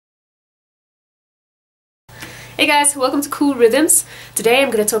Hey guys, welcome to Cool Rhythms. Today I'm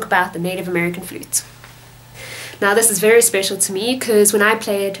going to talk about the Native American flute. Now this is very special to me because when I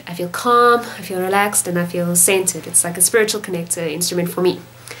play it I feel calm, I feel relaxed and I feel centered. It's like a spiritual connector instrument for me.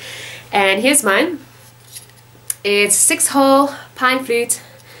 And here's mine. It's a 6-hole pine flute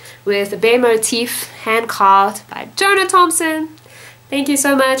with a bear motif hand carved by Jonah Thompson. Thank you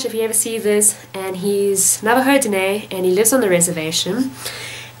so much if you ever see this. And he's Navajo and he lives on the reservation.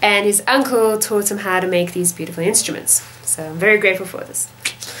 And his uncle taught him how to make these beautiful instruments. So I'm very grateful for this.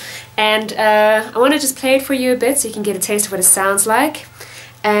 And I want to just play it for you a bit so you can get a taste of what it sounds like.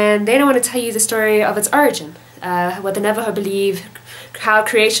 And then I want to tell you the story of its origin, what the Navajo believe, how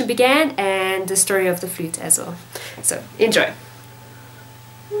creation began, and the story of the flute as well. So enjoy.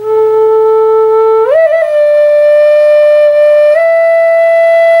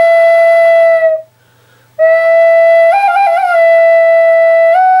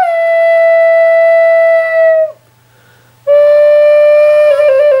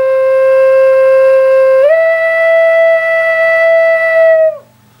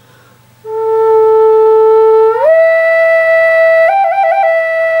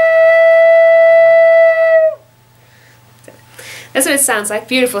 That's what it sounds like.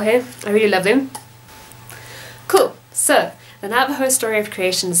 Beautiful, hey? I really love them. Cool. So, the Navajo story of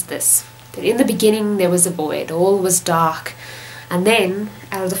creation is this. That in the beginning there was a void, all was dark. And then,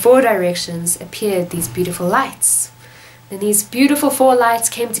 out of the 4 directions appeared these beautiful lights. And these beautiful 4 lights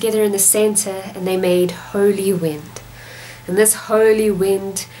came together in the center and they made holy wind. And this holy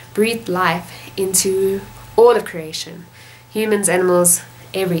wind breathed life into all of creation. Humans, animals,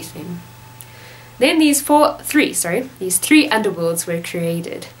 everything. Then these three underworlds were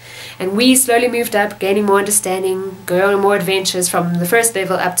created, and we slowly moved up, gaining more understanding, going on more adventures from the 1st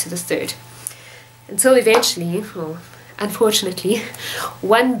level up to the 3rd. Until eventually, well, unfortunately,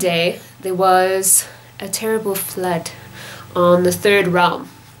 one day there was a terrible flood on the 3rd realm.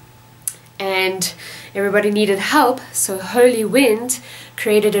 And everybody needed help, so Holy Wind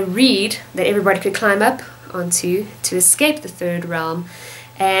created a reed that everybody could climb up onto to escape the 3rd realm.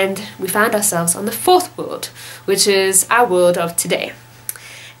 And we found ourselves on the 4th world, which is our world of today.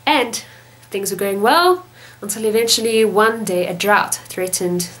 And things were going well until eventually one day a drought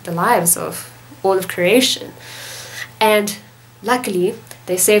threatened the lives of all of creation. And luckily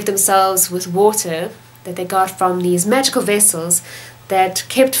they saved themselves with water that they got from these magical vessels that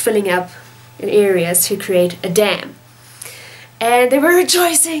kept filling up in areas to create a dam. And they were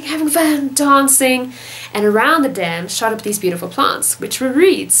rejoicing, having fun, dancing, and around the dam shot up these beautiful plants, which were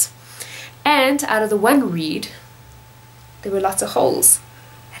reeds. And out of the one reed, there were lots of holes.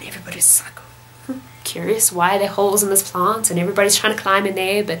 And everybody's like, curious, why are there holes in this plant? And everybody's trying to climb in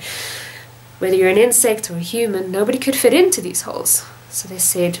there, but whether you're an insect or a human, nobody could fit into these holes. So they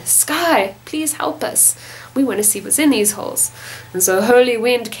said, Sky, please help us. We want to see what's in these holes. And so Holy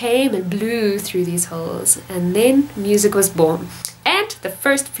Wind came and blew through these holes. And then music was born. And the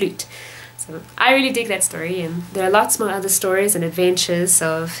first flute. So I really dig that story. And there are lots more other stories and adventures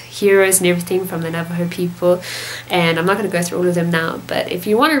of heroes and everything from the Navajo people. And I'm not going to go through all of them now. But if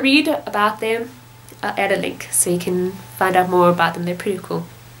you want to read about them, I'll add a link so you can find out more about them. They're pretty cool.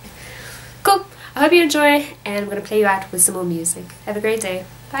 Cool. I hope you enjoy, and I'm going to play you out with some more music. Have a great day.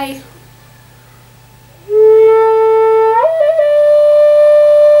 Bye.